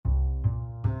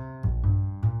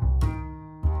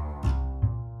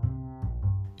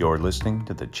You're listening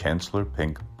to the Chancellor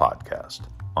Pink Podcast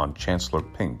on Chancellor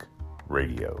Pink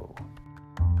Radio.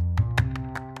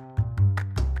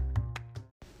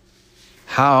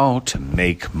 How to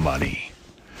make money.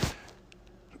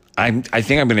 I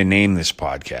think I'm going to name this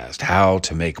podcast How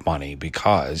to Make Money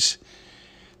because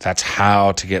that's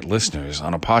how to get listeners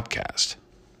on a podcast.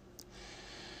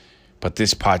 But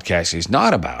this podcast is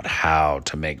not about how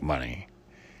to make money.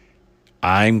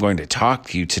 I'm going to talk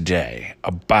to you today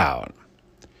about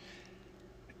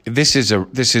this is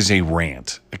a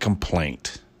rant, a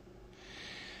complaint.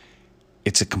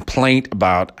 It's a complaint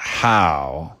about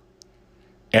how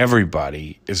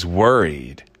everybody is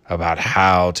worried about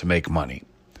how to make money.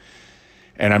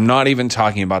 And I'm not even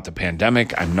talking about the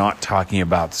pandemic. I'm not talking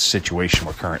about the situation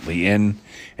we're currently in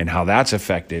and how that's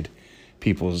affected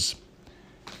people's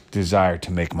desire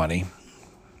to make money.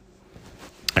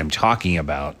 I'm talking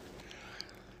about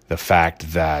the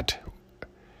fact that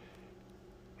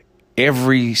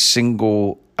every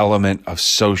single element of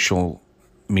social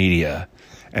media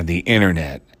and the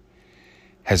internet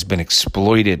has been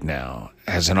exploited now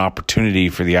as an opportunity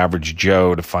for the average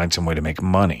Joe to find some way to make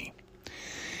money.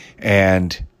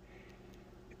 And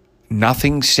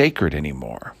nothing's sacred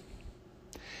anymore.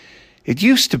 It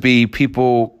used to be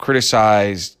people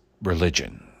criticized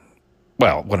religion.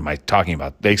 Well, what am I talking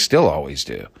about? They still always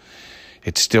do.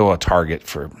 It's still a target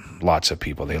for lots of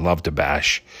people. They love to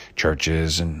bash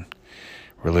churches and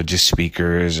religious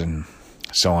speakers and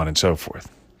so on and so forth.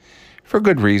 For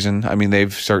good reason. I mean,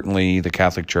 the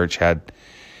Catholic Church had,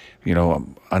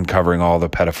 uncovering all the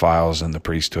pedophiles in the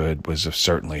priesthood was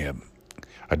certainly a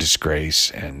disgrace,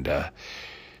 and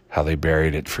how they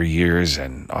buried it for years.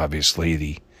 And obviously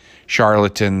the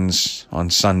charlatans on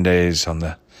Sundays on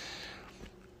the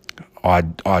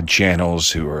odd channels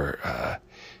who are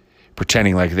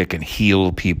pretending like they can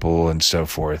heal people and so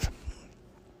forth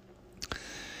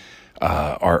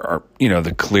are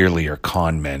clearly are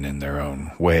con men in their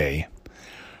own way.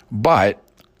 But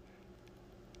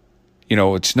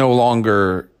it's no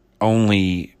longer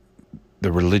only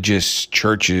the religious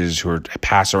churches who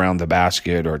pass around the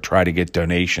basket or try to get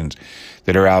donations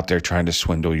that are out there trying to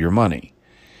swindle your money.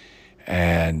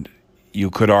 And you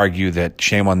could argue that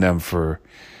shame on them for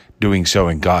doing so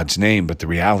in God's name, but the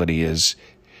reality is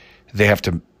they have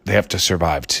to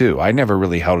survive too. I never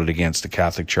really held it against the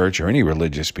Catholic Church or any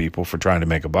religious people for trying to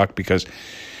make a buck because,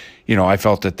 I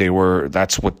felt that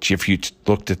if you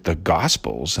looked at the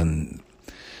Gospels, and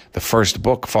the first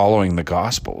book following the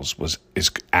Gospels is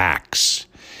Acts.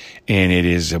 And it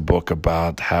is a book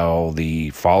about how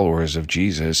the followers of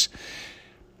Jesus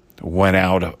went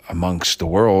out amongst the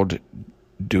world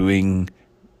doing,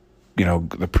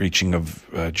 the preaching of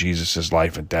Jesus'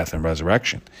 life and death and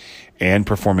resurrection and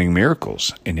performing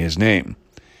miracles in his name.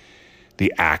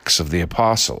 The Acts of the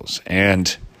Apostles.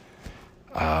 And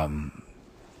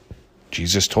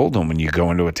Jesus told them, when you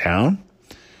go into a town,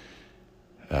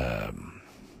 the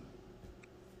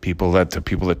people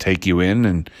that take you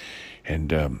in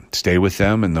and stay with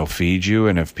them, and they'll feed you.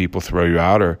 And if people throw you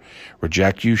out or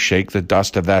reject you, shake the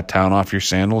dust of that town off your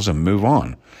sandals and move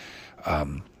on.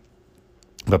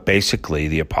 But basically,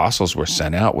 the apostles were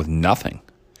sent out with nothing,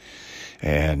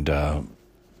 and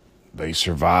they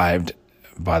survived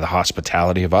by the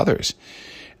hospitality of others.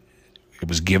 It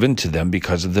was given to them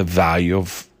because of the value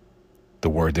of the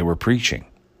word they were preaching.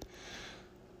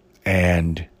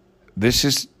 And this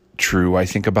is true, I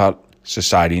think, about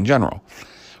society in general.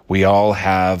 We all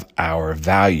have our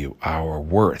value, our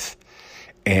worth,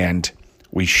 and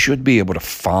we should be able to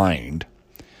find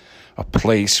a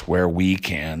place where we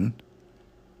can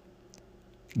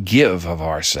give of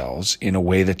ourselves in a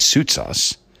way that suits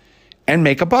us and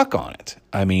make a buck on it.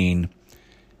 I mean,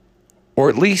 or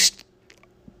at least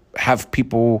have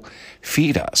people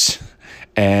feed us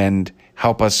and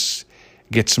help us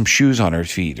get some shoes on our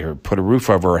feet or put a roof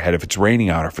over our head if it's raining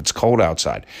out or if it's cold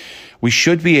outside. We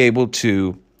should be able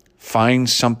to find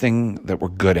something that we're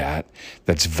good at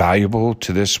that's valuable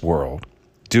to this world,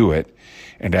 do it,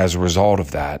 and as a result of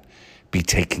that, be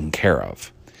taken care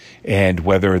of. And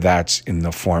whether that's in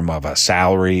the form of a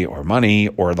salary or money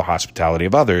or the hospitality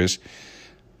of others,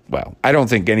 well, I don't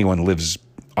think anyone lives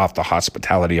off the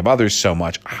hospitality of others so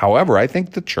much. However, I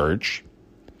think the church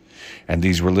and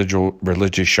these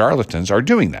religious charlatans are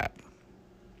doing that.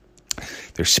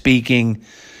 They're speaking,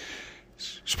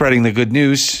 spreading the good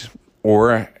news,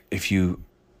 or if you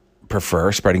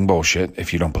prefer, spreading bullshit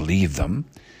if you don't believe them.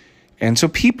 And so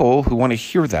people who want to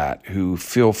hear that, who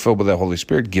feel filled with the Holy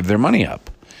Spirit, give their money up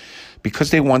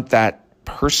because they want that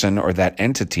person or that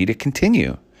entity to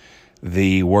continue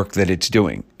the work that it's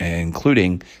doing,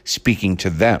 including speaking to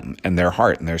them and their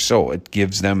heart and their soul. It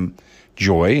gives them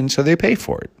joy, and so they pay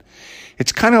for it.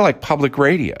 It's kind of like public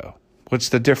radio. What's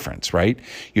the difference, right?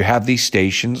 You have these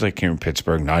stations like here in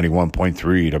Pittsburgh,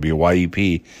 91.3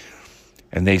 WYEP,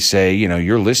 and they say,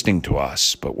 you're listening to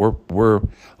us, but we're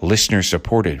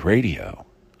listener-supported radio.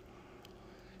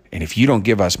 And if you don't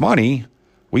give us money,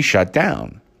 we shut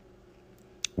down.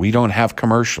 We don't have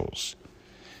commercials.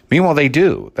 Meanwhile, they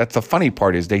do. That's the funny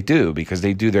part is they do, because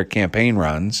they do their campaign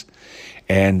runs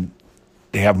and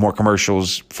they have more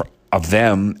commercials of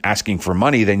them asking for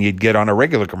money than you'd get on a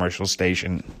regular commercial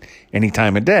station any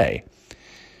time of day.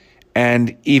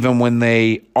 And even when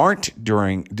they aren't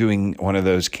doing one of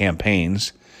those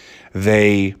campaigns,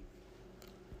 they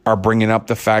are bringing up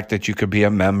the fact that you could be a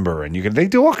member and they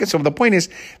do all kinds of. The point is,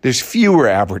 there's fewer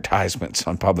advertisements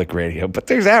on public radio, but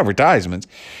there's advertisements.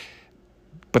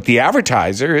 But the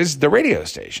advertiser is the radio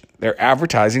station. They're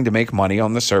advertising to make money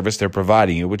on the service they're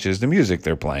providing you, which is the music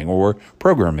they're playing or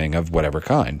programming of whatever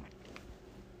kind.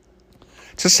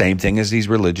 It's the same thing as these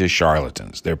religious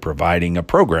charlatans. They're providing a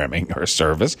programming or a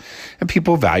service, and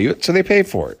people value it, so they pay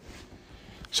for it.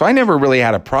 So I never really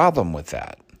had a problem with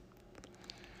that.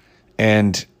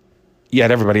 And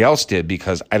yet everybody else did,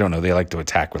 because, I don't know, they like to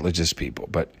attack religious people.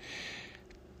 But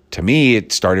to me,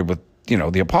 it started with,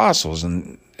 the apostles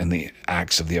and the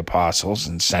Acts of the Apostles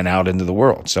and sent out into the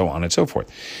world, so on and so forth.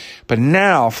 But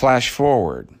now, flash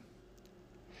forward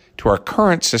to our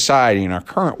current society and our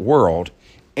current world,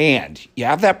 and you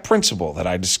have that principle that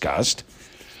I discussed,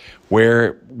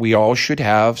 where we all should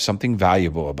have something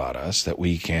valuable about us that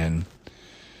we can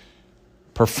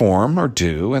perform or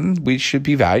do, and we should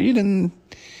be valued, and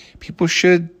people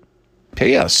should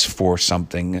pay us for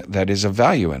something that is of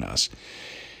value in us.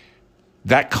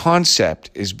 That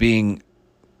concept is being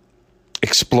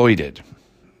exploited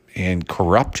and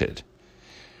corrupted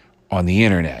on the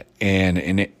internet and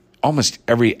in almost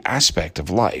every aspect of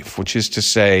life, which is to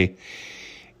say,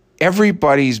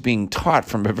 everybody's being taught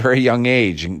from a very young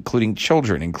age, including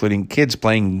children, including kids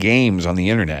playing games on the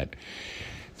internet,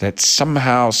 that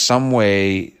somehow, some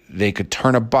way, they could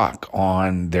turn a buck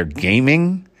on their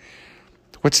gaming.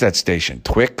 What's that station?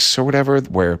 Twix or whatever,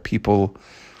 where people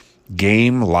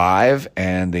game live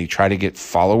and they try to get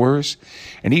followers.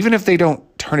 And even if they don't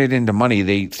turn it into money,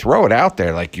 they throw it out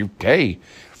there like, hey,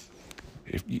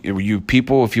 if you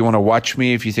people, if you want to watch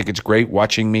me, if you think it's great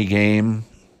watching me game,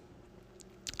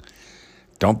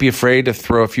 don't be afraid to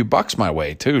throw a few bucks my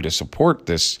way too to support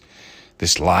this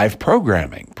live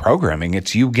programming.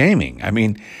 It's you gaming. I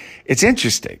mean, it's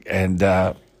interesting. And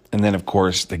then of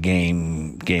course the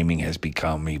gaming has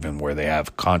become even where they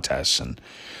have contests and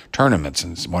tournaments.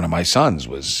 And one of my sons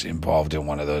was involved in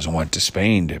one of those and went to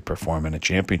Spain to perform in a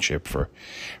championship for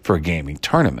a gaming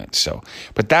tournament. So,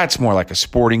 but that's more like a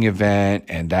sporting event,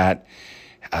 and that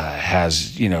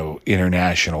has,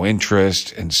 international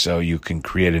interest. And so you can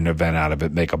create an event out of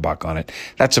it, make a buck on it.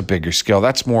 That's a bigger scale.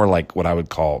 That's more like what I would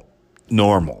call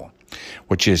normal,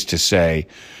 which is to say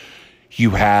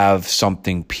you have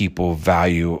something people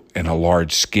value in a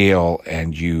large scale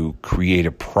and you create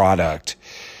a product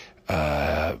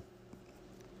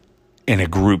in a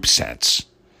group sense,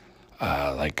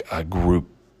 like a group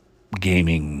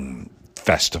gaming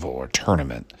festival or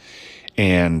tournament,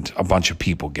 and a bunch of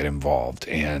people get involved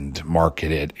and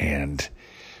market it and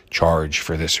charge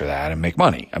for this or that and make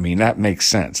money. I mean, that makes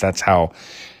sense. That's how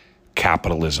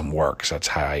capitalism works. That's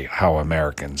how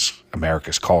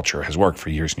America's culture has worked for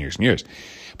years and years and years.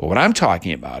 But what I'm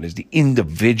talking about is the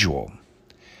individual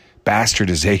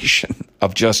bastardization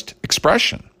of just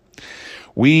expression.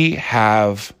 We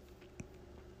have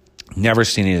never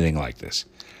seen anything like this.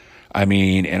 I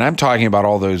mean, and I'm talking about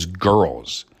all those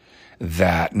girls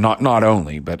that not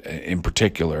only, but in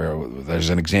particular, there's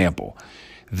an example,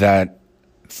 that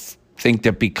think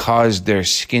that because they're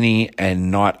skinny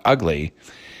and not ugly,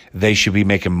 they should be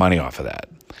making money off of that.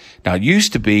 Now, it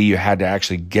used to be you had to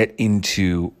actually get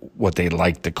into what they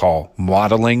like to call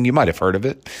modeling. You might have heard of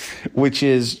it, which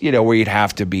is, where you'd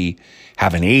have to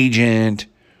have an agent,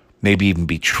 maybe even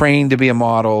be trained to be a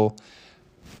model,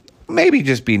 maybe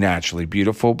just be naturally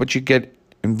beautiful, but you get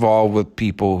involved with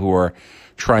people who are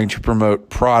trying to promote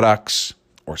products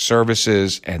or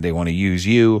services, and they want to use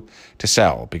you to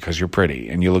sell because you're pretty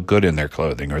and you look good in their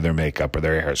clothing or their makeup or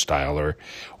their hairstyle or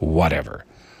whatever.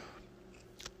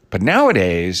 But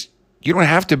nowadays, you don't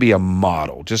have to be a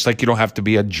model, just like you don't have to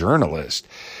be a journalist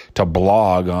to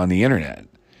blog on the internet.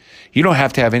 You don't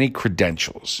have to have any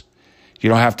credentials. You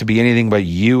don't have to be anything but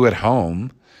you at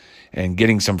home and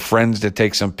getting some friends to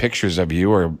take some pictures of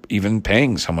you, or even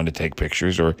paying someone to take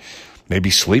pictures, or maybe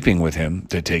sleeping with him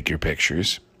to take your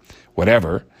pictures,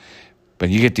 whatever. But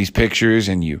you get these pictures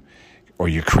or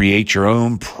you create your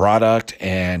own product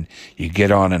and you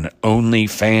get on an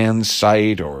OnlyFans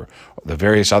site or the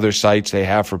various other sites they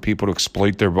have for people to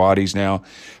exploit their bodies now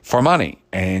for money.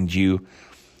 And you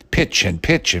pitch and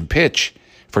pitch and pitch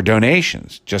for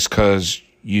donations just because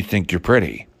you think you're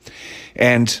pretty.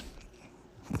 And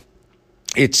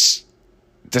it's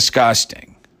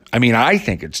disgusting. I mean, I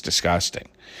think it's disgusting.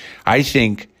 I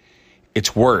think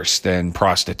it's worse than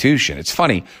prostitution. It's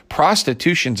funny,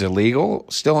 prostitution's illegal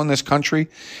still in this country,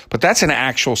 but that's an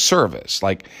actual service.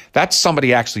 Like, that's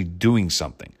somebody actually doing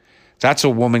something. That's a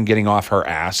woman getting off her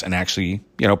ass and actually,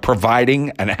 providing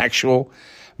an actual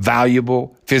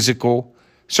valuable physical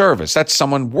service. That's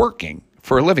someone working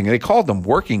for a living. They called them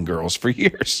working girls for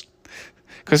years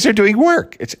because they're doing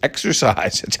work. It's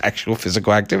exercise. It's actual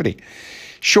physical activity.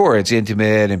 Sure, it's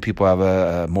intimate and people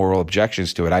have moral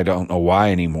objections to it. I don't know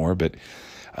why anymore, but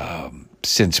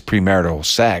since premarital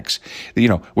sex,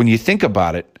 when you think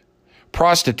about it,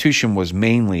 prostitution was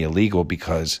mainly illegal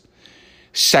because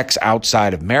sex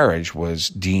outside of marriage was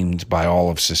deemed by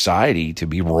all of society to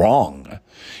be wrong.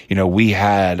 We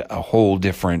had a whole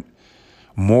different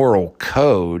moral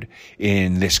code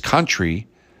in this country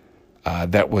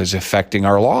that was affecting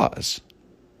our laws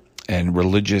and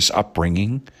religious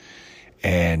upbringing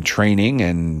and training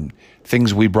and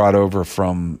things we brought over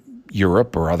from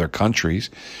Europe or other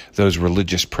countries. Those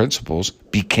religious principles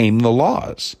became the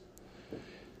laws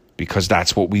because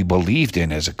that's what we believed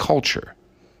in as a culture.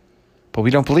 But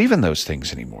we don't believe in those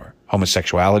things anymore.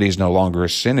 Homosexuality is no longer a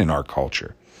sin in our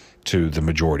culture to the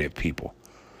majority of people.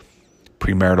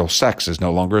 Premarital sex is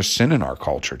no longer a sin in our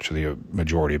culture to the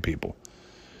majority of people.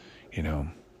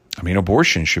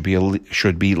 Abortion should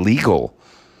be legal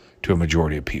to a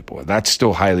majority of people. That's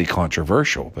still highly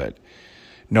controversial, but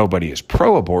nobody is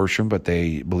pro-abortion, but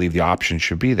they believe the option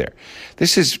should be there.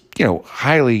 This is,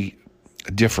 highly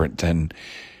different than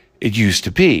it used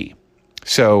to be.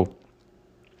 So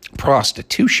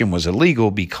prostitution was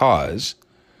illegal because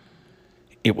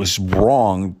it was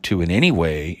wrong to in any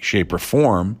way, shape, or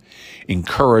form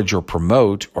encourage or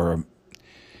promote or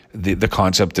the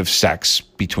concept of sex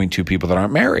between two people that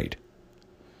aren't married.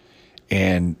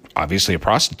 And obviously a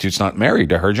prostitute's not married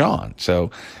to her John.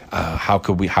 So how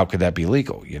could that be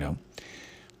legal,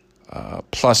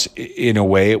 Plus, in a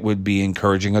way, it would be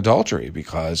encouraging adultery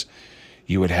because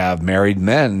you would have married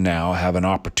men now have an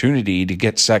opportunity to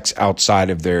get sex outside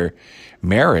of their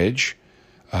marriage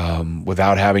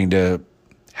without having to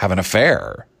have an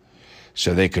affair.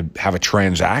 So they could have a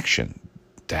transaction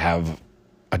to have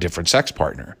a different sex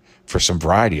partner for some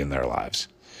variety in their lives.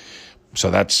 So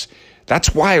that's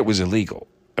why it was illegal.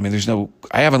 I mean,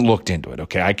 I haven't looked into it,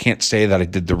 okay? I can't say that I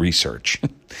did the research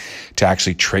to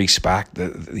actually trace back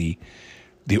the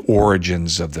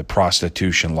origins of the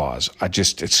prostitution laws.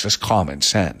 It's just common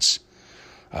sense.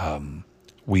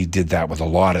 We did that with a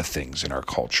lot of things in our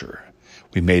culture.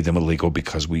 We made them illegal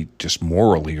because we just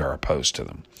morally are opposed to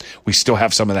them. We still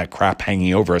have some of that crap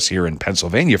hanging over us here in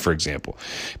Pennsylvania, for example,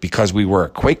 because we were a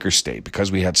Quaker state, because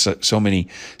we had so many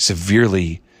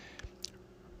severely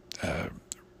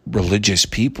religious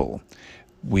people.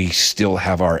 We still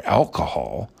have our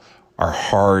alcohol, our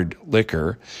hard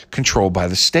liquor, controlled by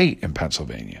the state in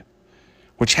Pennsylvania,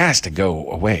 which has to go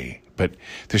away. But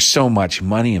there's so much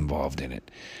money involved in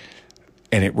it.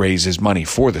 And it raises money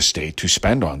for the state to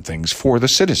spend on things for the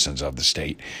citizens of the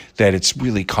state that it's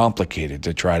really complicated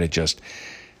to try to just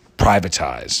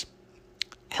privatize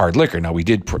hard liquor. Now, we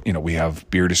did, we have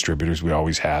beer distributors, we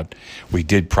always had. We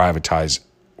did privatize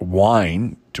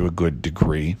wine to a good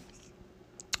degree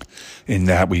in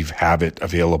that we have it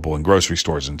available in grocery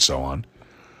stores and so on.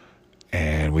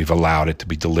 And we've allowed it to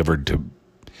be delivered to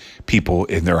people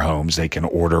in their homes. They can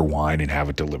order wine and have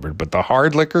it delivered. But the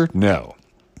hard liquor, no.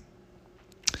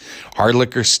 Hard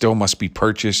liquor still must be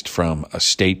purchased from a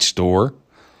state store.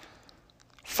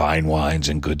 Fine wines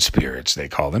and good spirits, they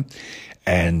call them.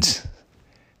 And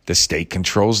the state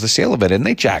controls the sale of it, and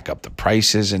they jack up the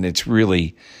prices, and it's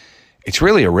really a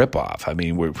ripoff. I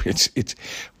mean, it's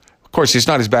of course, it's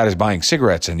not as bad as buying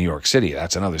cigarettes in New York City.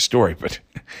 That's another story,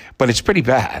 but it's pretty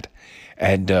bad.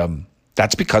 And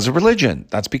that's because of religion.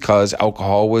 That's because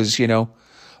alcohol was,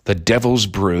 the devil's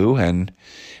brew, and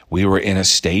we were in a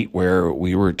state where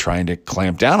we were trying to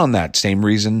clamp down on that. Same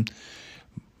reason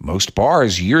most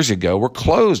bars years ago were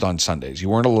closed on Sundays. You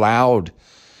weren't allowed.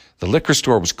 The liquor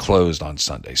store was closed on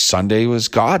Sunday. Sunday was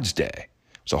God's day.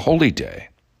 It was a holy day.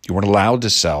 You weren't allowed to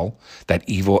sell that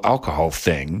evil alcohol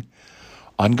thing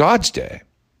on God's day.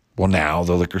 Well, now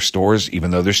the liquor stores,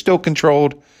 even though they're still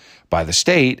controlled by the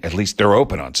state, at least they're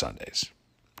open on Sundays.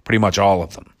 Pretty much all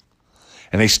of them.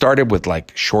 And they started with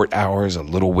like short hours, a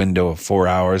little window of 4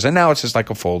 hours, and now it's just like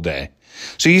a full day.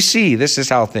 So you see, this is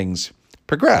how things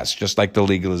progress, just like the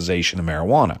legalization of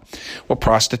marijuana. Well,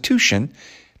 prostitution,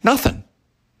 nothing.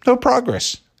 No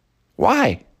progress.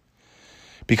 Why?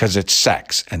 Because it's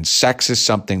sex, and sex is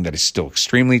something that is still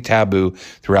extremely taboo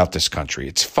throughout this country.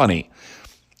 It's funny,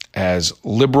 as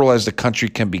liberal as the country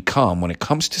can become, when it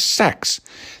comes to sex,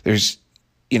 there's,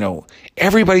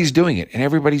 everybody's doing it, and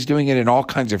everybody's doing it in all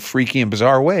kinds of freaky and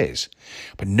bizarre ways.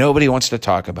 But nobody wants to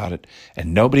talk about it,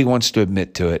 and nobody wants to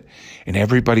admit to it, and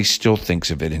everybody still thinks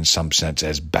of it in some sense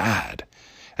as bad,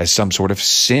 as some sort of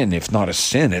sin, if not a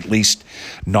sin, at least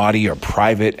naughty or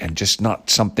private, and just not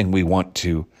something we want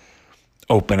to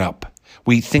open up.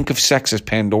 We think of sex as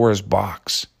Pandora's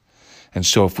box. And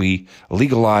so if we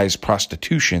legalize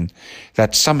prostitution,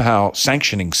 that's somehow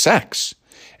sanctioning sex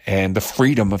and the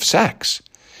freedom of sex.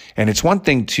 And it's one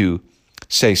thing to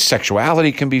say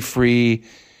sexuality can be free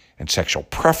and sexual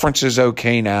preference is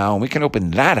okay now, and we can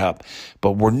open that up,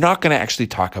 but we're not going to actually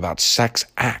talk about sex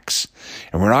acts.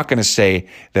 And we're not going to say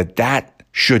that that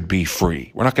should be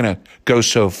free. We're not going to go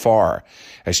so far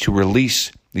as to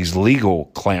release these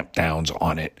legal clampdowns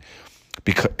on it,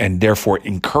 and therefore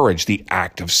encourage the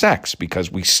act of sex, because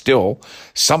we still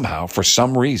somehow, for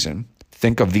some reason,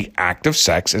 think of the act of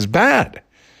sex as bad.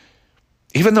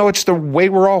 Even though it's the way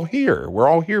we're all here. We're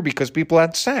all here because people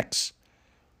had sex.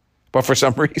 But for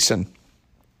some reason,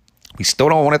 we still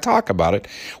don't want to talk about it.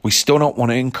 We still don't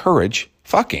want to encourage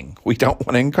fucking. We don't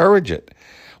want to encourage it.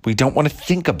 We don't want to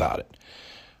think about it.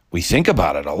 We think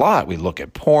about it a lot. We look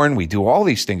at porn. We do all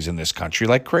these things in this country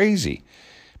like crazy.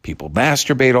 People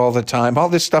masturbate all the time. All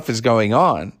this stuff is going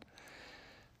on.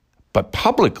 But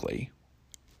publicly,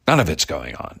 none of it's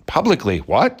going on. Publicly,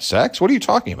 what? Sex? What are you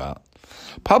talking about?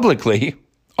 Publicly,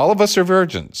 all of us are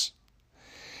virgins.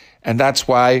 And that's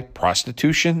why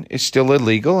prostitution is still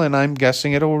illegal, and I'm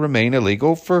guessing it'll remain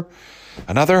illegal for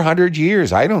another 100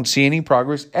 years. I don't see any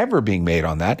progress ever being made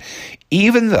on that,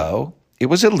 even though it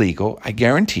was illegal, I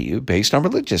guarantee you, based on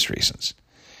religious reasons.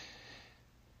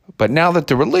 But now that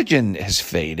the religion has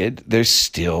faded, there's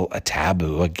still a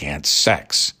taboo against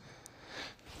sex.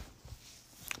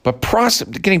 But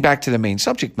getting back to the main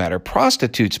subject matter,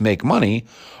 prostitutes make money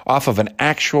off of an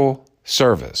actual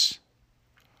service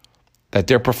that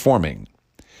they're performing.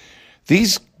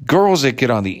 These girls that get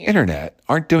on the internet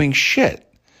aren't doing shit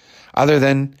other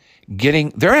than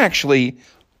they're actually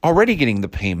already getting the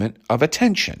payment of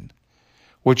attention,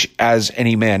 which, as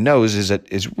any man knows,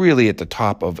 is really at the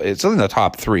top of, it's in the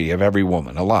top 3 of every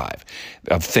woman alive,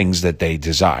 of things that they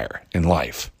desire in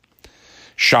life.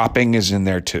 Shopping is in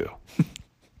there too.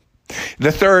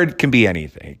 The third can be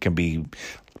anything. It can be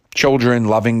children,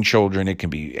 loving children. It can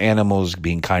be animals,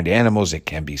 being kind to animals. It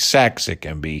can be sex. It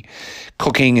can be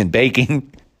cooking and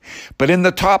baking. But in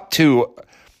the top 2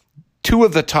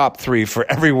 of the top 3 for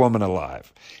every woman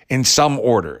alive, in some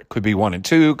order. It could be 1 and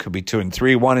 2, could be 2 and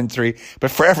 3, 1 and 3.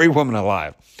 But for every woman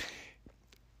alive,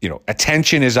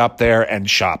 attention is up there, and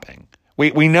shopping.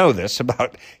 We know this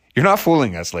about, you're not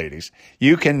fooling us, ladies.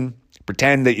 You can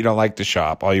pretend that you don't like to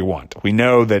shop all you want. We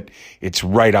know that it's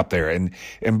right up there.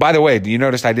 And by the way, you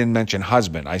noticed I didn't mention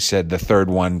husband. I said the third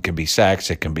one can be sex.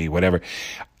 It can be whatever.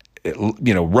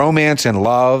 Romance and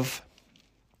love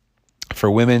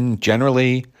for women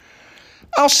generally,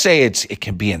 I'll say it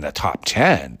can be in the top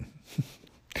 10,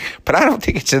 but I don't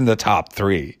think it's in the top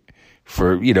 3.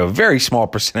 For, a very small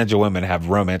percentage of women have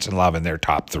romance and love in their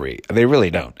top 3. They really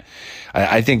don't.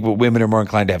 I think women are more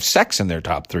inclined to have sex in their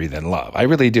top 3 than love. I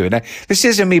really do. And this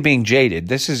isn't me being jaded.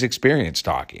 This is experience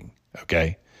talking.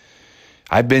 Okay.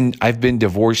 I've been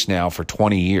divorced now for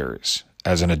 20 years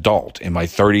as an adult, in my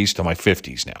 30s to my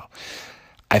 50s now.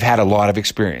 I've had a lot of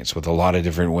experience with a lot of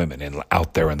different women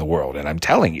out there in the world. And I'm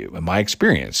telling you, in my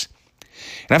experience,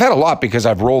 and I've had a lot because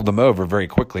I've rolled them over very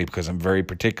quickly because I'm very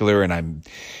particular, and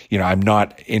I'm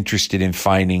not interested in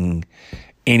finding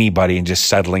anybody and just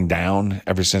settling down.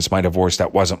 Ever since my divorce,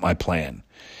 that wasn't my plan.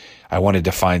 I wanted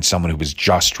to find someone who was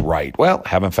just right. Well,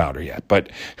 haven't found her yet,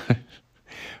 but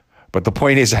the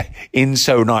point is, in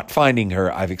so not finding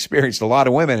her, I've experienced a lot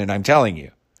of women, and I'm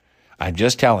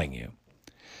just telling you,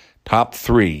 top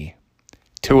 3,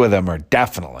 2 of them are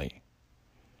definitely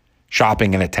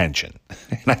shopping and attention.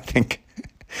 And I think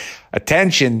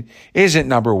attention isn't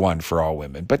number 1 for all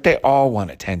women, but they all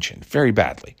want attention very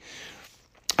badly.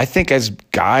 I think as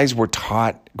guys, we're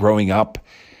taught growing up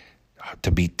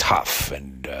to be tough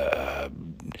and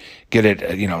get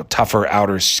it, tougher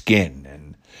outer skin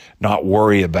and not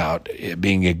worry about it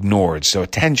being ignored. So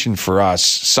attention for us,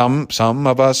 some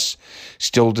of us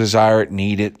still desire it,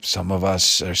 need it. Some of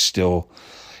us are still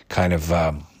kind of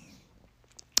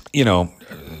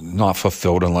not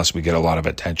fulfilled unless we get a lot of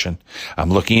attention. I'm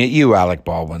looking at you, Alec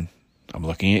Baldwin. I'm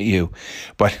looking at you.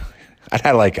 But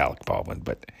I like Alec Baldwin,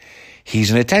 but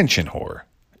he's an attention whore.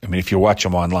 I mean, if you watch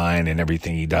him online and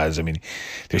everything he does, I mean,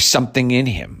 there's something in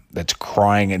him that's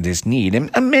crying at his need.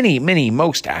 And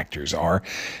most actors are,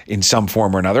 in some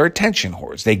form or another, attention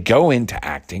whores. They go into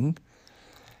acting.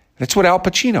 That's what Al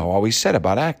Pacino always said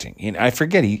about acting. I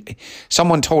forget,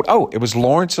 someone told, it was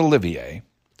Laurence Olivier.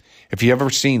 If you've ever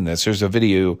seen this, there's a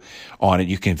video on it.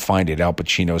 You can find it. Al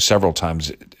Pacino several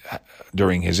times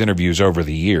during his interviews over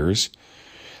the years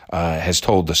has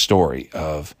told the story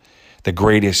of the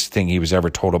greatest thing he was ever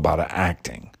told about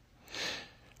acting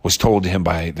was told to him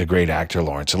by the great actor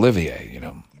Laurence Olivier,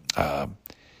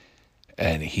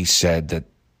 and he said that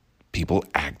people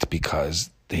act because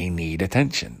they need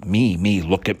attention. Me,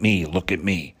 look at me, look at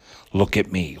me. Look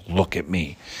at me, look at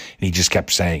me. And he just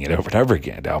kept saying it over and over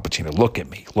again to Al Pacino, look at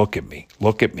me, look at me,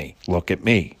 look at me, look at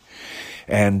me.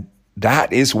 And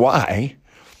that is why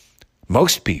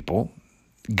most people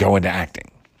go into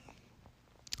acting.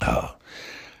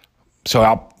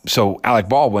 So Alec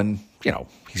Baldwin,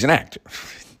 he's an actor.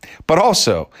 But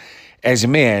also, as a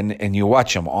man, and you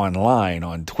watch him online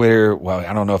on Twitter, well,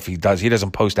 I don't know if he does. He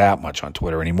doesn't post that much on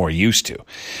Twitter anymore. He used to.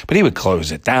 But he would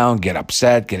close it down, get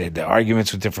upset, get into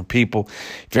arguments with different people.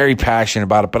 Very passionate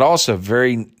about it, but also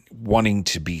very wanting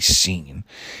to be seen.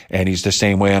 And he's the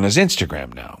same way on his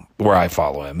Instagram now, where I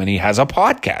follow him. And he has a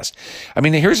podcast. I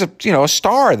mean, here's a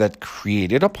star that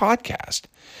created a podcast.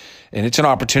 And it's an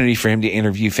opportunity for him to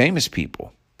interview famous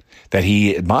people that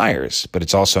he admires. But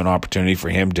it's also an opportunity for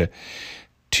him to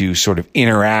sort of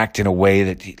interact in a way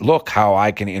that, look how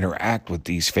I can interact with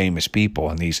these famous people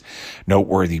and these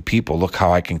noteworthy people. Look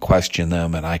how I can question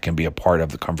them and I can be a part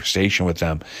of the conversation with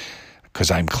them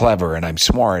because I'm clever and I'm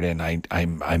smart and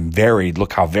I'm varied.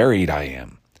 Look how varied I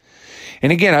am.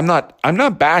 And again, I'm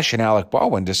not bashing Alec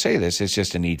Baldwin to say this. It's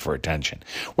just a need for attention.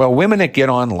 Well, women that get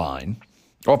online,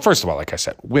 well, first of all, like I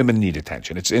said, women need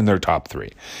attention. It's in their top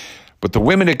 3. But the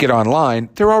women that get online,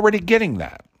 they're already getting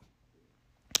that.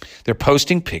 They're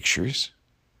posting pictures.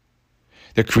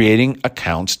 They're creating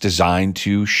accounts designed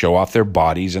to show off their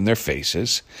bodies and their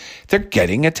faces. They're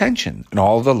getting attention and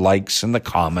all the likes and the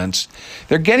comments.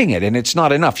 They're getting it, and it's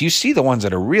not enough. You see the ones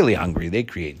that are really hungry. They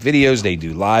create videos. They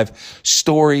do live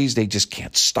stories. They just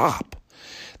can't stop.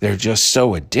 They're just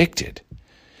so addicted.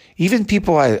 Even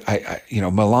people,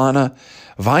 Milana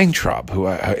Weintraub, who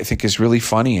I think is really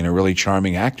funny and a really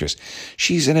charming actress.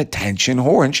 She's an attention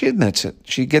whore, and she admits it.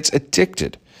 She gets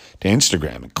addicted to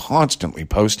Instagram and constantly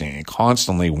posting and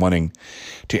constantly wanting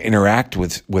to interact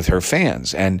with her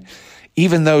fans. And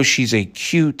even though she's a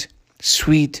cute,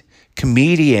 sweet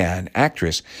comedian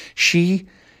actress, she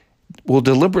will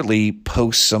deliberately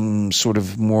post some sort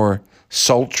of more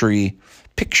sultry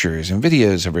pictures and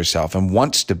videos of herself and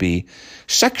wants to be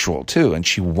sexual too. And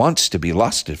she wants to be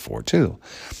lusted for too.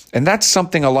 And that's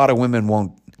something a lot of women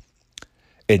won't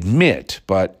admit,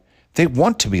 but they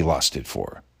want to be lusted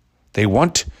for. A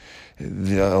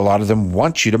lot of them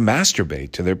want you to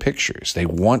masturbate to their pictures. They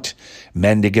want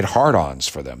men to get hard-ons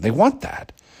for them. They want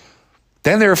that.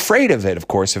 Then they're afraid of it, of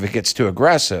course, if it gets too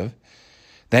aggressive.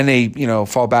 Then they,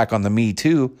 fall back on the Me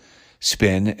Too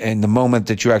spin. And the moment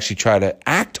that you actually try to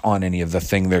act on any of the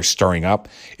thing they're stirring up,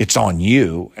 it's on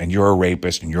you, and you're a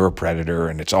rapist, and you're a predator,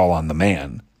 and it's all on the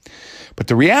man. But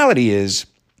the reality is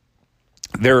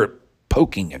they're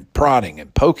poking and prodding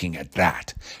and poking at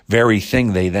that very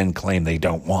thing they then claim they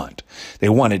don't want. They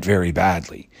want it very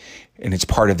badly, and it's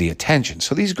part of the attention.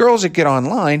 So these girls that get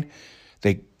online,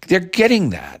 they're getting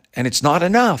that, and it's not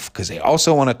enough because they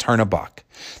also want to turn a buck.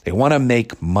 They want to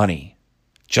make money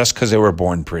just because they were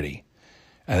born pretty,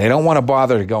 and they don't want to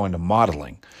bother to go into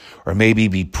modeling or maybe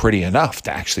be pretty enough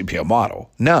to actually be a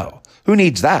model. No, who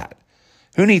needs that?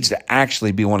 Who needs to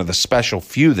actually be one of the special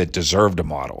few that deserve to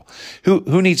model?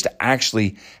 Who needs to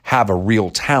actually have a real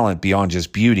talent beyond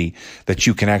just beauty that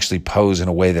you can actually pose in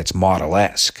a way that's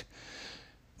model-esque?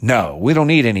 No, we don't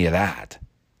need any of that.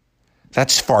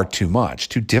 That's far too much,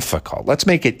 too difficult. Let's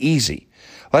make it easy.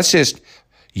 Let's just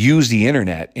use the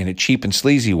internet in a cheap and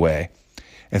sleazy way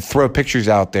and throw pictures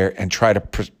out there and try to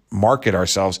market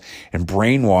ourselves and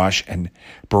brainwash and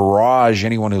barrage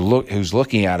anyone who's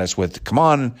looking at us with, come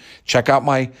on, check out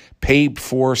my paid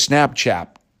for Snapchat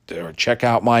or check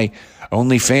out my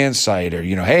OnlyFans site or,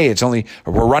 hey,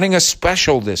 we're running a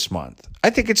special this month. I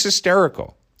think it's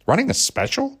hysterical. Running a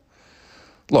special?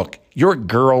 Look, you're a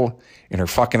girl in her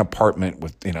fucking apartment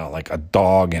with, like a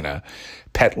dog and a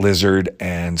pet lizard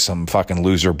and some fucking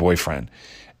loser boyfriend.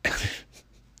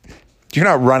 You're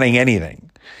not running anything.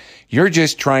 You're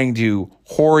just trying to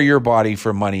whore your body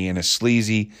for money in a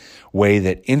sleazy way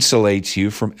that insulates you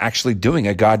from actually doing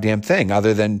a goddamn thing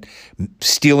other than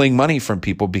stealing money from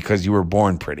people because you were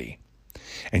born pretty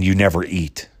and you never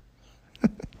eat.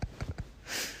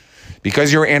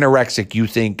 Because you're anorexic, you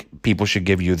think people should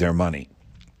give you their money.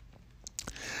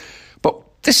 But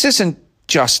this isn't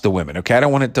just the women, okay? I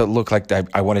don't want it to look like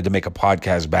I wanted to make a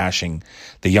podcast bashing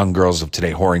the young girls of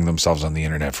today whoring themselves on the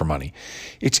internet for money.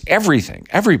 It's everything,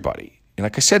 everybody. And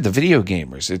like I said, the video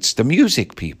gamers, it's the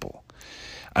music people.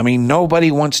 I mean, nobody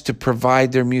wants to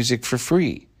provide their music for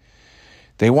free.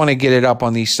 They want to get it up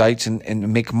on these sites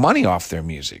and make money off their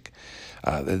music,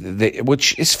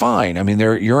 which is fine. I mean,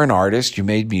 you're an artist, you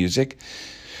made music,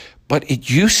 but it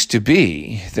used to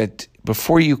be that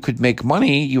before you could make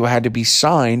money, you had to be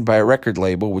signed by a record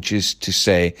label, which is to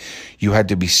say you had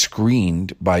to be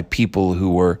screened by people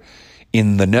who were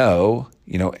in the know,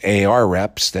 AR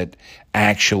reps that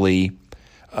actually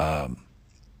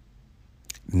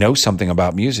know something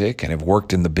about music and have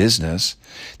worked in the business.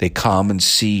 They come and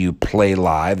see you play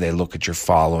live. They look at your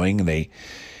following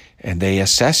and they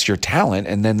assess your talent,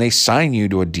 and then they sign you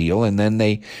to a deal, and then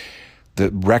the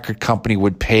record company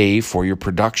would pay for your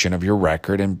production of your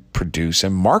record and produce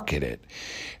and market it.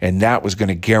 And that was going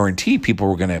to guarantee people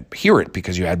were going to hear it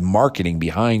because you had marketing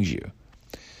behind you.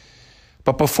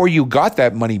 But before you got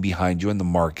that money behind you and the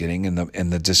marketing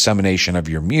and the dissemination of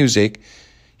your music,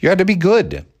 you had to be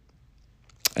good.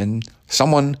 And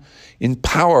someone in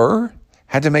power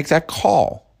had to make that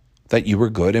call that you were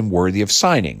good and worthy of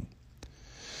signing.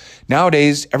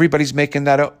 Nowadays, everybody's making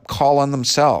that call on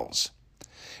themselves.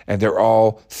 And they're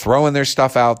all throwing their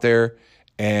stuff out there,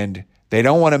 and they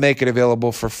don't want to make it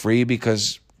available for free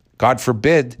because, God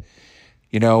forbid,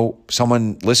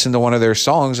 someone listen to one of their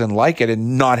songs and like it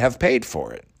and not have paid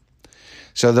for it.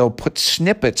 So they'll put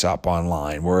snippets up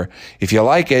online where if you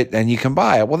like it, then you can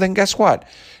buy it. Well, then guess what?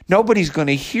 Nobody's going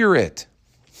to hear it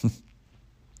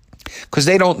because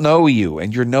they don't know you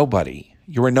and you're nobody.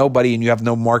 You're a nobody and you have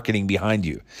no marketing behind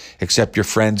you except your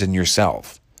friends and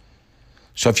yourself.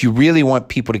 So if you really want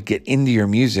people to get into your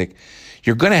music,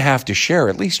 you're going to have to share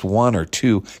at least one or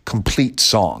two complete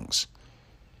songs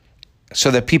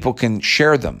so that people can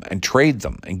share them and trade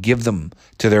them and give them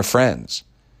to their friends.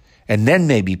 And then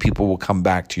maybe people will come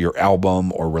back to your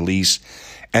album or release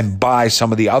and buy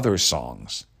some of the other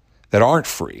songs that aren't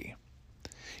free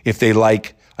if they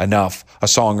like enough a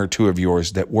song or two of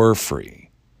yours that were free.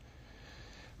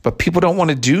 But people don't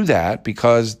want to do that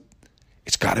because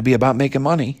it's got to be about making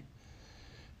money.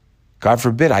 God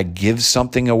forbid I give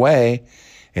something away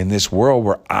in this world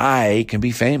where I can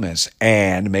be famous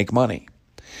and make money.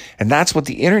 And that's what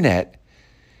the internet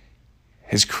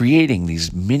is creating,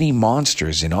 these mini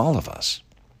monsters in all of us,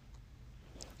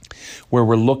 where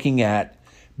we're looking at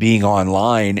being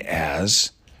online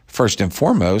as, first and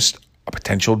foremost, a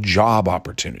potential job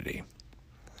opportunity.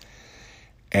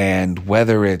 And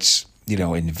whether it's,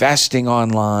 investing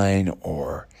online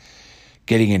or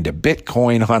getting into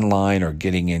Bitcoin online or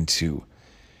getting into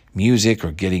music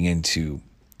or getting into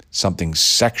something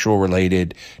sexual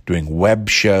related, doing web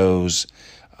shows.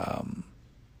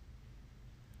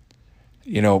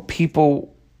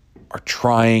 People are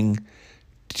trying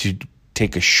to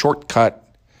take a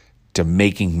shortcut to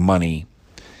making money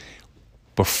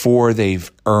before they've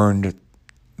earned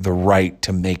the right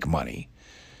to make money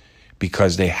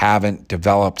because they haven't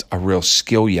developed a real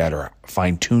skill yet or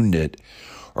fine-tuned it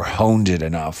or honed it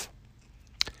enough.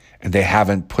 And they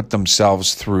haven't put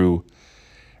themselves through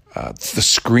the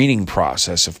screening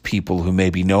process of people who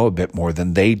maybe know a bit more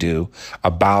than they do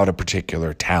about a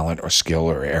particular talent or skill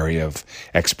or area of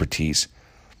expertise,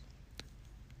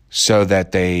 so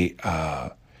that they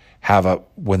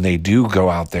when they do go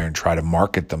out there and try to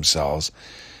market themselves,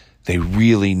 they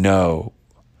really know,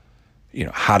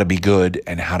 how to be good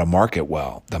and how to market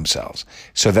well themselves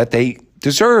so that they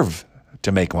deserve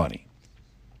to make money.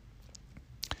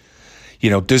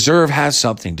 Deserve has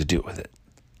something to do with it.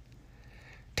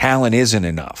 Talent isn't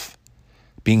enough.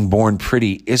 Being born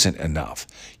pretty isn't enough.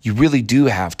 You really do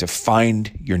have to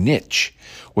find your niche,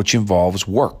 which involves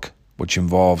work, which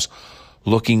involves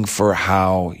looking for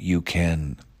how you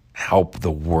can help the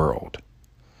world.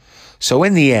 So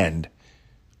in the end,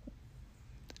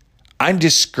 I'm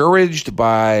discouraged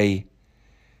by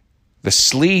the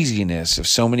sleaziness of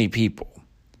so many people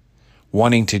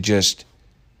wanting to just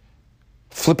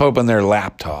flip open their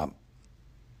laptop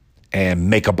and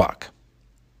make a buck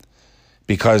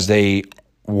because they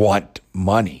want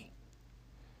money.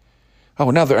 Oh,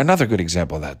 another good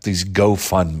example of that, these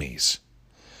GoFundMes.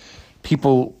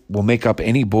 People will make up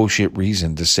any bullshit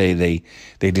reason to say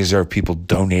they deserve people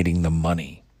donating them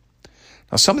money.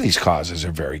 Now, some of these causes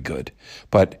are very good,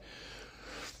 but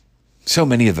so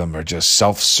many of them are just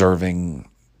self-serving,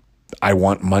 I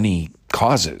want money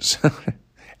causes.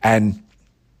 and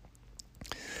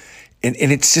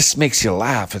it just makes you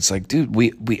laugh. It's like, dude,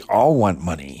 we all want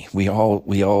money. We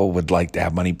all would like to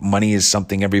have money. Money is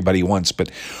something everybody wants, but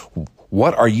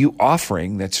what are you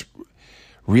offering that's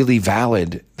really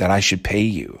valid that I should pay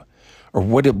you? Or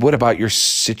what about your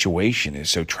situation is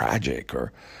so tragic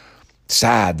or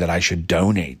sad that I should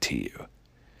donate to you?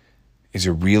 Is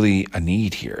there really a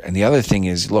need here? And the other thing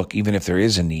is, look, even if there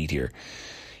is a need here,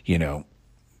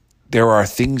 there are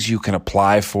things you can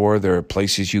apply for. There are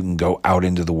places you can go out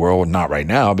into the world, not right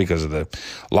now because of the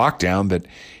lockdown, but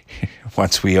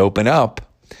once we open up,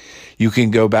 you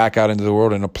can go back out into the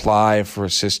world and apply for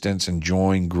assistance and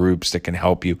join groups that can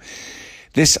help you.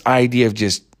 This idea of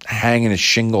just hanging a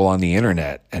shingle on the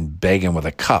internet and begging with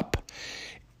a cup,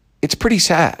 it's pretty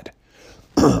sad.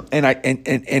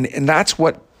 and that's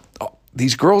what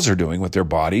these girls are doing with their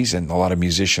bodies, and a lot of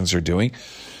musicians are doing.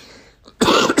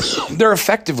 They're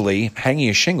effectively hanging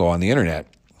a shingle on the internet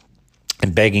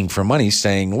and begging for money,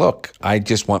 saying, look, I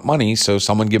just want money, so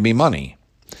someone give me money.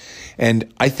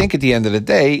 And I think at the end of the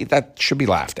day, that should be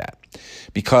laughed at,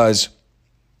 because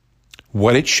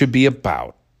what it should be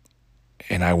about,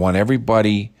 and I want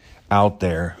everybody out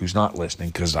there who's not listening,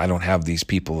 because I don't have these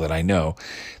people that I know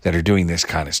that are doing this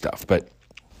kind of stuff, but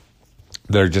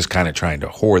they're just kind of trying to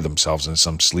whore themselves in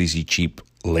some sleazy, cheap,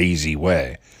 lazy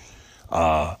way.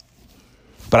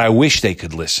 But I wish they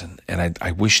could listen, and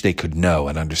I wish they could know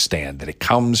and understand that it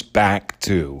comes back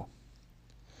to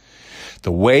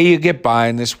the way you get by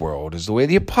in this world is the way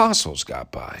the apostles got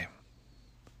by.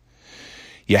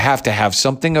 You have to have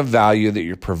something of value that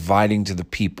you're providing to the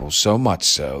people, so much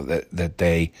so that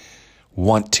they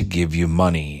want to give you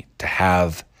money to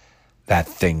have that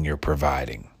thing you're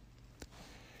providing.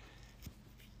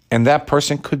 And that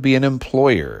person could be an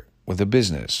employer with a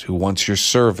business who wants your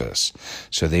service,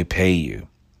 so they pay you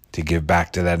to give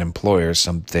back to that employer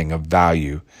something of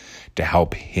value to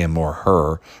help him or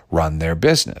her run their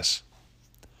business.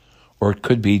 Or it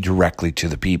could be directly to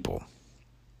the people.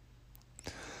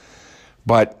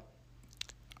 But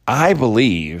I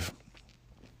believe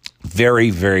very,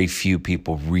 very few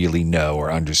people really know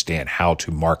or understand how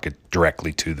to market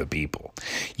directly to the people.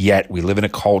 Yet we live in a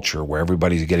culture where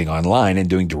everybody's getting online and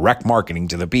doing direct marketing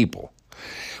to the people.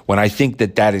 When I think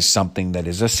that is something that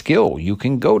is a skill. You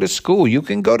can go to school. You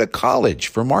can go to college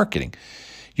for marketing.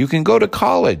 You can go to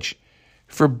college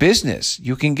for business.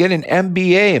 You can get an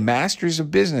MBA, a master's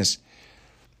of business.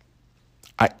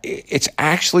 It's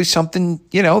actually something,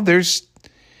 there's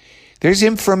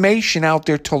information out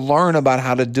there to learn about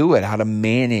how to do it, how to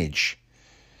manage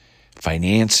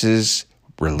finances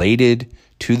related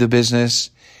to the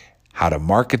business, how to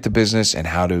market the business, and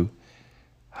how to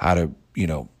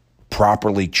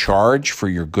properly charge for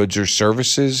your goods or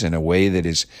services in a way that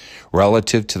is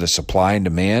relative to the supply and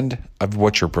demand of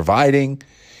what you're providing,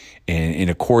 in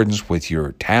accordance with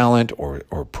your talent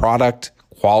or product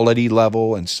quality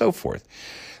level and so forth.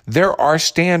 There are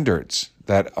standards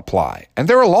that apply. And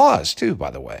there are laws too,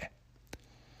 by the way,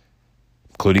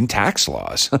 including tax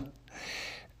laws.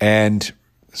 And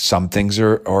some things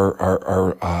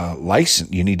are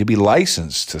licensed. You need to be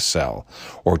licensed to sell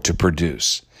or to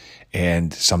produce.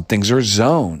 And some things are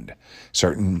zoned.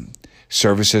 Certain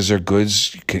services or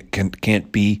goods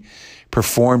can't be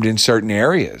performed in certain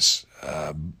areas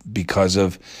because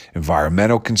of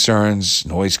environmental concerns,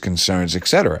 noise concerns,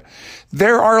 etc.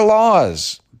 There are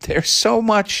laws. There's so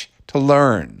much to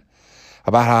learn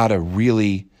about how to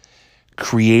really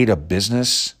create a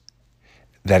business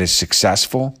that is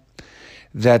successful,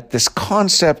 that this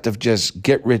concept of just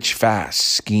get rich fast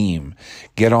scheme,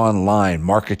 get online,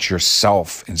 market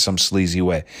yourself in some sleazy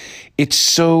way, it's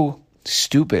so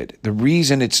stupid. The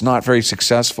reason it's not very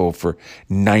successful for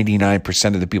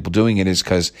 99% of the people doing it is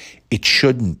because it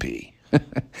shouldn't be.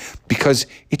 Because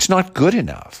it's not good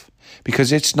enough.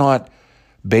 Because it's not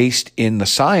based in the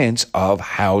science of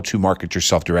how to market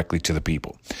yourself directly to the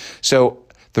people. So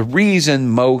the reason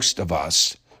most of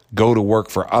us go to work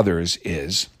for others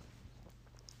is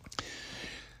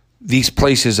these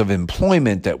places of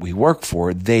employment that we work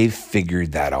for, they've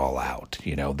figured that all out.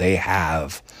 They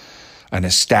have an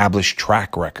established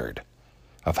track record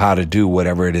of how to do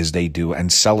whatever it is they do and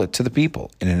sell it to the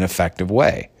people in an effective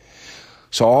way.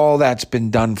 So all that's been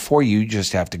done for you, you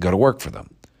just have to go to work for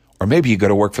them. Or maybe you go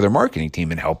to work for their marketing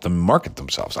team and help them market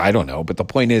themselves. I don't know. But the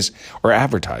point is, or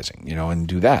advertising, and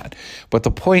do that. But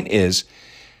the point is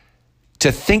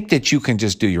to think that you can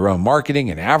just do your own marketing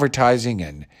and advertising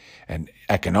and and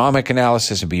economic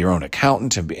analysis and be your own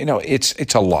accountant and be,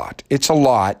 it's a lot. It's a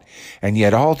lot. And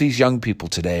yet all these young people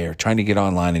today are trying to get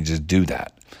online and just do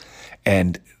that.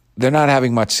 And they're not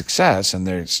having much success, and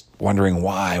they're wondering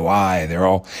why.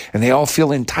 They all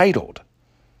feel entitled.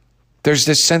 There's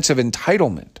this sense of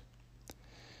entitlement.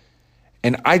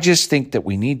 And I just think that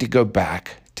we need to go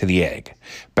back to the egg,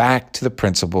 back to the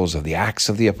principles of the Acts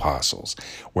of the Apostles,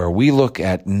 where we look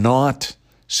at not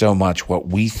so much what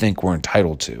we think we're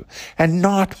entitled to, and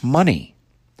not money.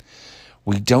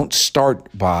 We don't start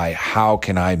by how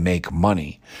can I make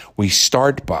money? We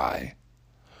start by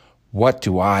what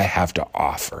do I have to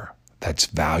offer that's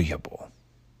valuable?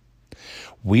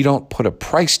 We don't put a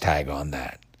price tag on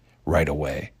that right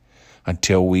away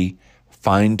until we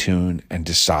fine-tune and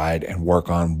decide and work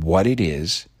on what it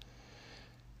is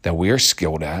that we are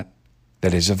skilled at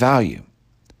that is of value.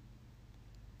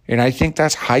 And I think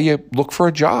that's how you look for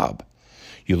a job.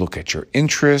 You look at your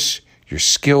interests, your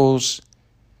skills,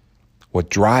 what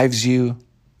drives you,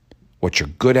 what you're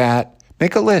good at.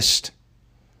 Make a list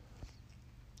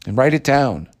and write it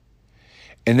down.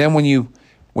 And then when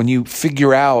you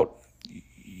figure out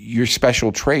your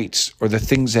special traits or the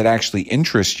things that actually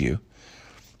interest you,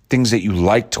 things that you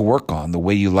like to work on, the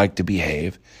way you like to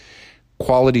behave,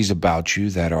 qualities about you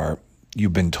that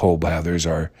you've been told by others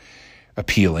are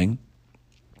appealing,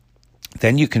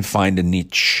 then you can find a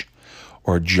niche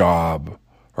or a job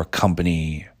or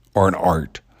company or an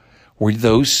art where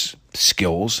those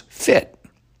skills fit.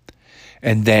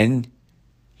 And then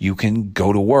you can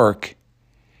go to work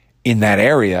in that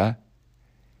area,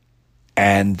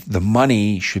 and the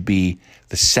money should be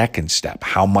the second step.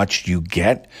 How much you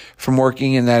get from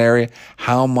working in that area,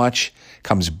 how much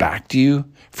comes back to you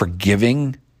for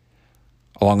giving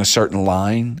along a certain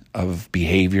line of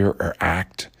behavior or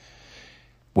act.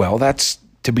 Well, that's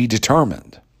to be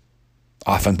determined,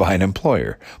 often by an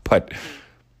employer, but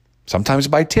sometimes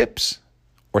by tips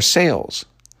or sales.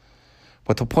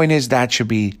 But the point is that should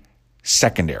be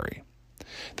secondary.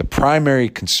 The primary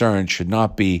concern should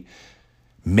not be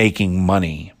making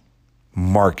money,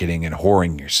 marketing, and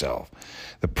whoring yourself.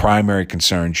 The primary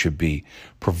concern should be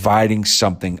providing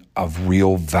something of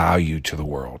real value to the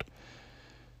world,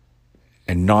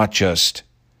 and not just,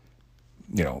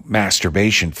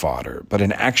 masturbation fodder, but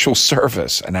an actual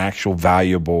service, an actual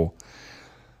valuable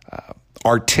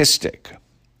artistic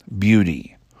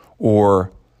beauty,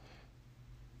 or,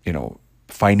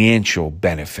 financial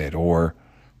benefit, or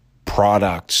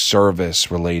product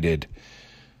service related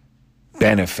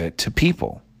benefit to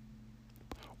people,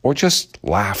 or just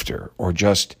laughter, or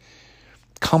just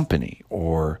company,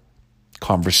 or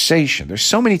conversation. There's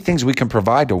so many things we can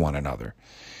provide to one another.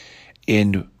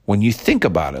 And when you think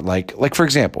about it, like for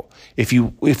example, if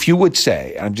you would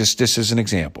say, this is an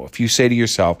example, if you say to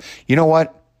yourself, you know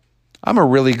what, I'm a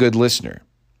really good listener,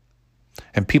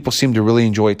 and people seem to really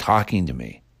enjoy talking to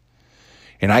me,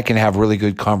 and I can have really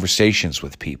good conversations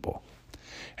with people,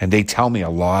 and they tell me a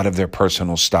lot of their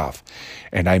personal stuff,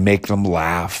 and I make them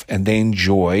laugh, and they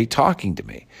enjoy talking to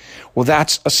me. Well,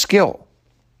 that's a skill.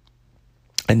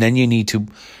 And then you need to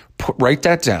write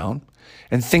that down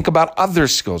and think about other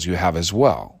skills you have as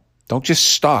well. Don't just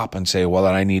stop and say, well,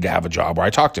 then I need to have a job where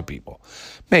I talk to people.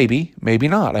 Maybe, maybe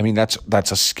not. I mean, that's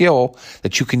a skill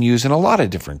that you can use in a lot of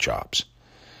different jobs.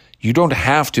 You don't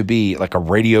have to be like a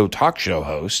radio talk show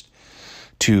host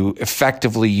to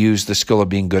effectively use the skill of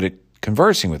being good at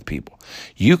conversing with people.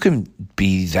 You can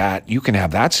be that, you can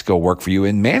have that skill work for you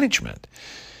in management,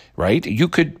 right? You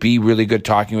could be really good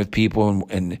talking with people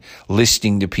and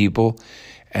listening to people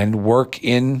and work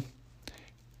in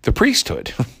the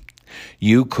priesthood.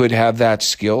 You could have that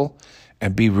skill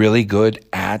and be really good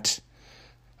at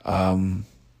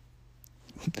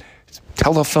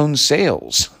telephone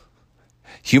sales.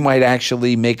 You might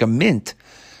actually make a mint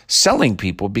selling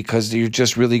people because you're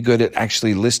just really good at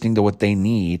actually listening to what they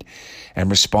need and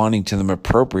responding to them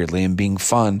appropriately and being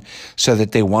fun so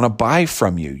that they want to buy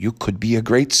from you. You could be a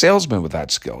great salesman with that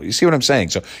skill. You see what I'm saying?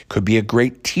 So could be a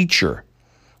great teacher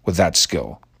with that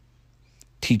skill.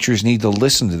 Teachers need to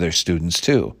listen to their students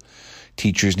too.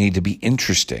 Teachers need to be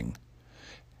interesting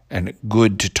and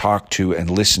good to talk to and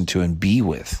listen to and be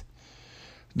with.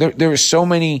 There are so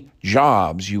many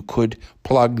jobs you could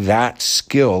plug that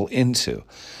skill into.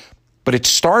 But it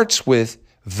starts with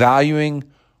valuing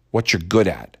what you're good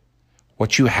at,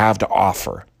 what you have to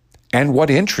offer, and what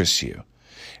interests you.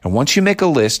 And once you make a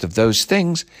list of those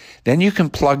things, then you can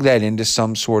plug that into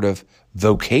some sort of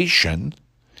vocation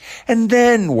and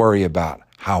then worry about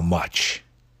how much.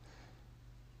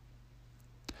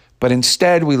 But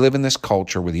instead, we live in this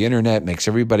culture where the internet makes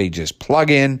everybody just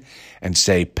plug in and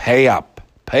say, pay up,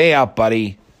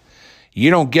 buddy.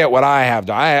 You don't get what I have.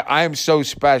 I am so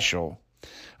special.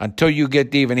 Until you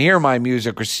get to even hear my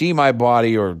music or see my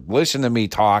body or listen to me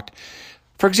talk.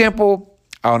 For example,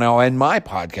 I'll now end my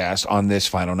podcast on this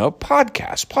final note.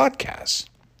 Podcasts.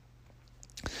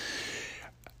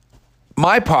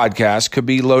 My podcast could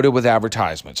be loaded with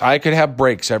advertisements. I could have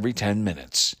breaks every 10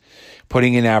 minutes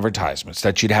putting in advertisements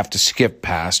that you'd have to skip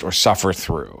past or suffer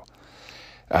through.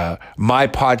 My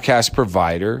podcast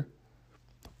provider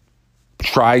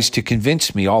tries to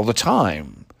convince me all the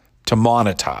time to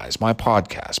monetize my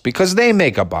podcast because they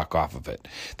make a buck off of it.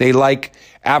 They like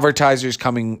advertisers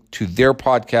coming to their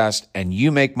podcast, and you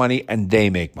make money and they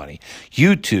make money.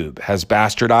 YouTube has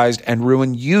bastardized and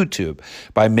ruined YouTube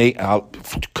by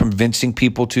convincing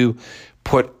people to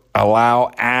allow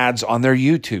ads on their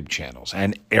YouTube channels,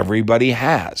 and everybody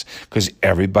has, because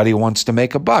everybody wants to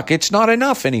make a buck. It's not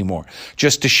enough anymore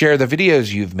just to share the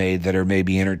videos you've made that are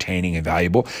maybe entertaining and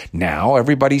valuable. Now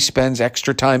everybody spends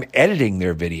extra time editing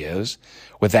their videos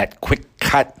with that quick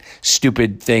cut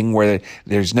stupid thing where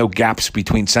there's no gaps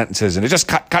between sentences and it just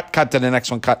cut to the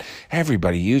next one, cut.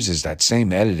 Everybody uses that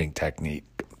same editing technique,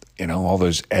 all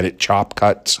those edit chop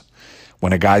cuts.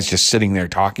 When a guy's just sitting there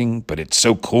talking, but it's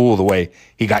so cool the way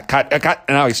he got cut, and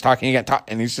now he's talking again,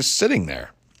 and he's just sitting there.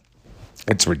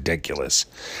 It's ridiculous.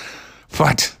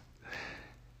 But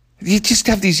you just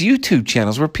have these YouTube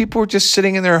channels where people are just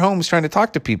sitting in their homes trying to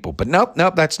talk to people. But nope,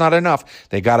 that's not enough.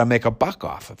 They got to make a buck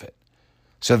off of it.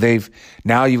 So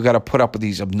now you've got to put up with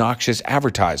these obnoxious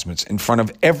advertisements in front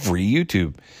of every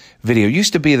YouTube video. It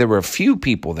used to be there were a few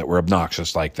people that were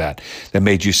obnoxious like that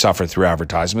made you suffer through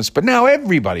advertisements, but now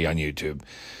everybody on YouTube,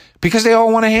 because they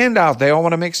all want a handout. They all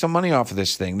want to make some money off of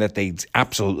this thing that they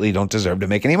absolutely don't deserve to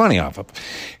make any money off of.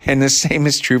 And the same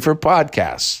is true for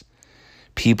podcasts.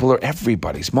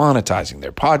 Everybody's monetizing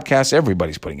their podcasts.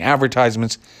 Everybody's putting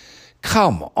advertisements.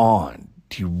 Come on.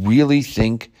 Do you really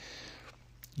think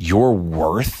you're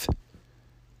worth,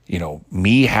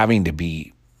 me having to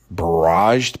be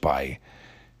barraged by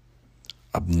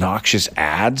obnoxious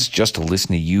ads just to listen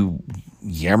to you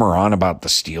yammer on about the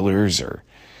Steelers or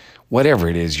whatever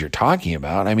it is you're talking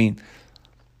about? I mean,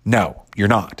 no, you're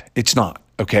not. It's not,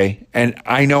 okay? And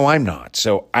I know I'm not.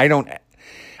 So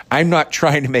I'm not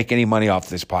trying to make any money off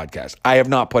this podcast. I have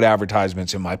not put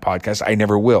advertisements in my podcast. I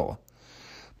never will,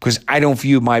 because I don't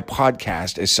view my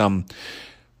podcast as some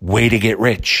way to get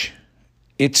rich.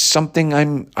 It's something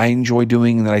I enjoy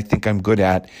doing and that I think I'm good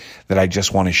at, that I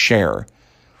just want to share.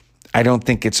 I don't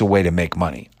think it's a way to make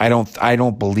money. I don't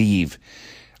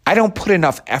put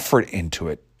enough effort into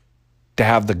it to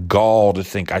have the gall to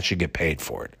think I should get paid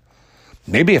for it.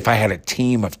 Maybe if I had a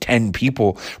team of 10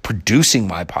 people producing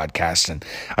my podcast and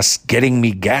us getting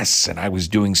me guests, and I was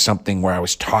doing something where I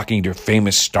was talking to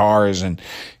famous stars, and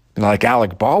like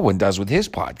Alec Baldwin does with his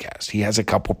podcast. He has a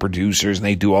couple producers and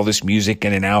they do all this music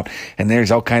in and out, and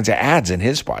there's all kinds of ads in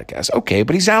his podcast. Okay,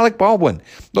 but he's Alec Baldwin.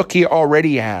 Look, he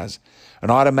already has an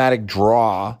automatic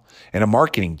draw and a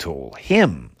marketing tool.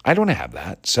 Him. I don't have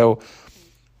that. So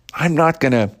I'm not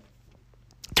going to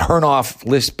turn off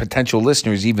potential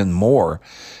listeners even more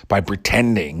by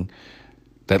pretending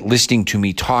that listening to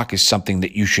me talk is something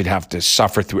that you should have to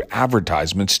suffer through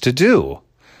advertisements to do.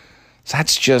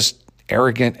 That's just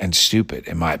arrogant and stupid,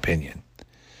 in my opinion.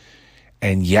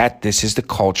 And yet, this is the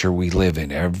culture we live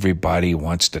in. Everybody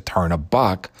wants to turn a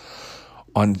buck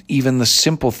on even the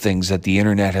simple things that the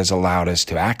internet has allowed us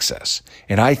to access.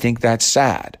 And I think that's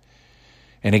sad.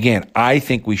 And again, I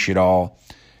think we should all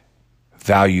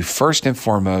value first and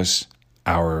foremost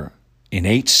our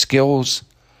innate skills,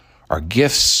 our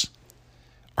gifts,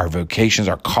 our vocations,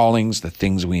 our callings, the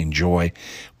things we enjoy.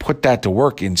 Put that to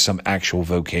work in some actual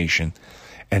vocation,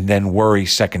 and then worry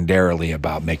secondarily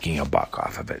about making a buck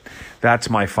off of it. That's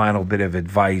my final bit of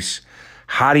advice.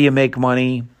 How do you make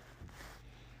money?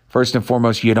 First and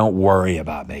foremost, you don't worry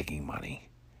about making money.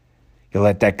 You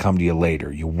let that come to you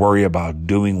later. You worry about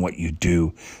doing what you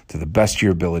do to the best of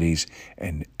your abilities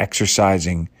and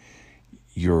exercising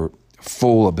your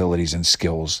full abilities and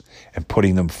skills and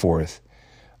putting them forth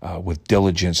with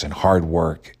diligence and hard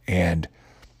work and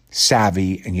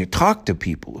savvy. And you talk to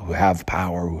people who have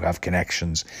power, who have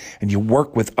connections, and you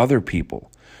work with other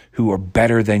people who are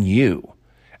better than you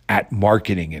at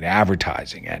marketing and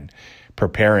advertising and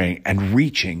preparing and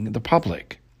reaching the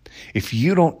public. If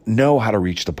you don't know how to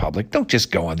reach the public, don't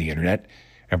just go on the internet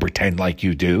and pretend like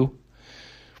you do.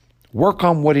 Work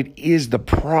on what it is, the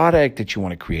product that you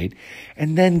want to create,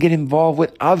 and then get involved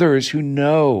with others who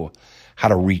know how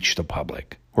to reach the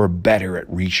public, who are better at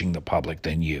reaching the public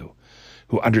than you,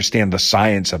 who understand the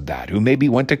science of that, who maybe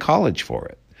went to college for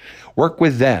it. Work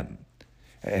with them,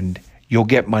 and you'll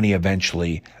get money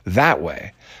eventually that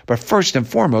way. But first and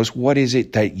foremost, what is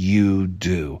it that you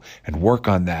do? And work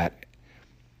on that.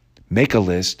 Make a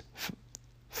list,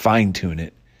 fine tune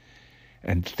it,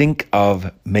 and think of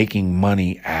making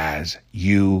money as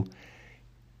you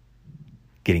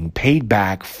getting paid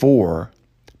back for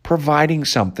providing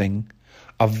something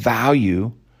of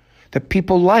value that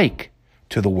people like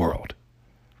to the world.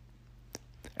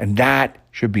 And that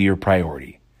should be your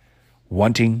priority.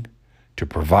 Wanting to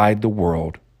provide the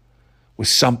world with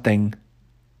something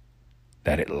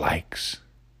that it likes.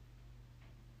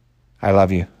 I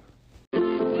love you.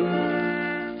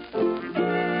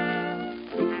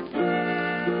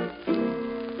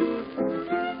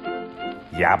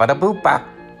 Yabba da boopa.